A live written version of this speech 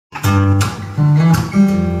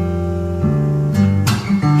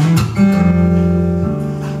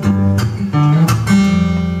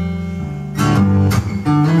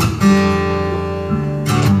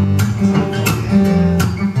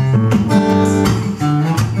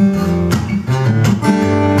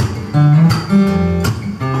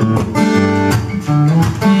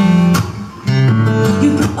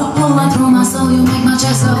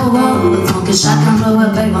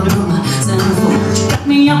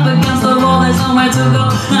up against the wall, there's nowhere to go.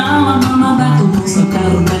 Now I'm on my back, the walls are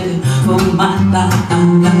battle ready for my life.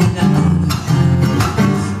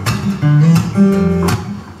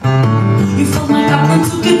 You filled my cup and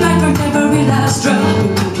took it back from every last drop.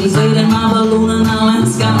 You inflated my balloon and now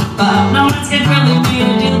it's gonna pop. Now let's get really made a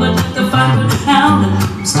deal, but let the fight put out.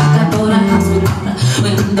 I'm stuck, I bought a house without a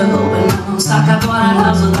window. And now I'm stuck, I bought a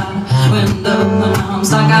house without a window. And now I'm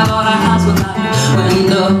stuck, I bought a house without a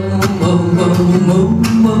window. Whoa, whoa, whoa,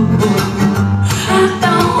 whoa, whoa. I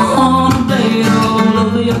don't wanna play it all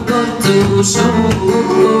over your go-to shows.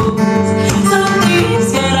 So please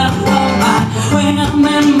get out of my way, I'm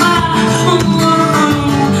in my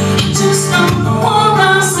just don't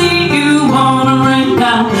wanna see you wanna rain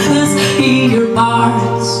down this here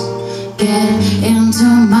bars. Get into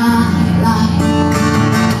my life,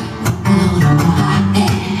 out of my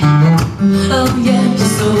head. Oh yeah,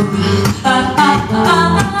 you're so right.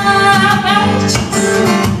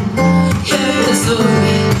 Yeah, you're so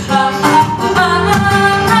right.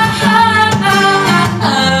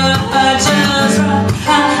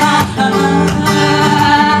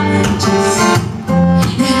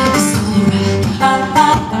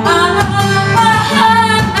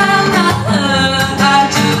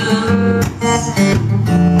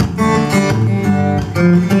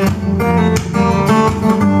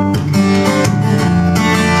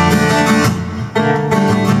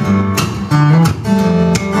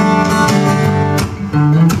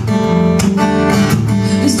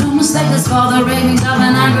 For the ravings of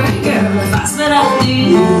an angry girl, if I spit out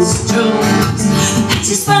these jokes, I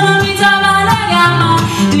just wanna be down and I got my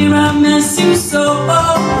dear, I miss you so.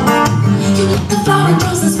 You let the flower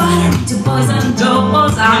grows inspiring to boys and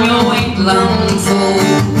doors. I'm your weight-long soul.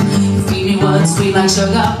 You feed me words sweet like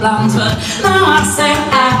sugar plums, but now I say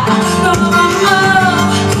I don't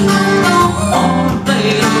wanna play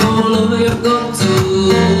it all over your go-to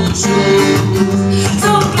shows.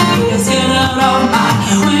 So please get out of my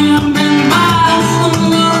way, I'm in my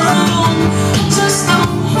room. Just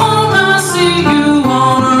don't wanna see you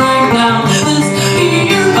wanna lay down this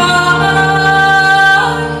here bars.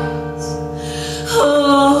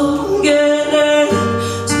 Oh, get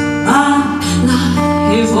into my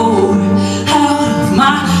life, or out of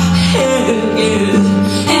my head. Get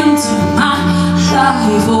into my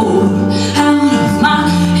life, or out of my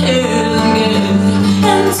head. Get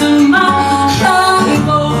into my life,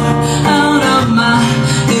 or out of my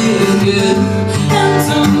head. Get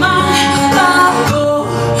into my life, or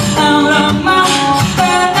out of my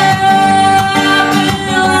head.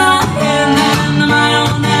 And my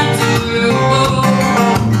own head too.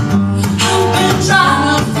 I've been trying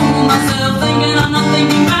to fool myself, thinking I'm not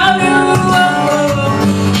thinking about you.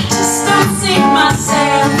 I just don't see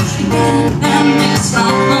myself getting that mix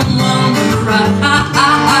from the one to the right.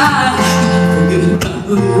 Forget about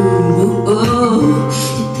you.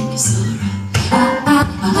 You think you're so right.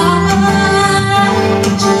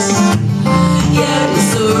 Just, yeah, you're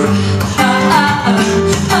so right.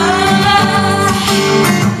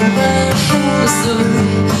 You're so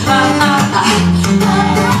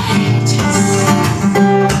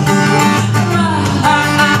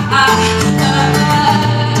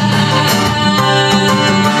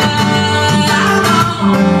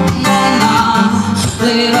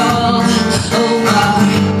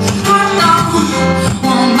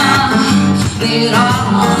it all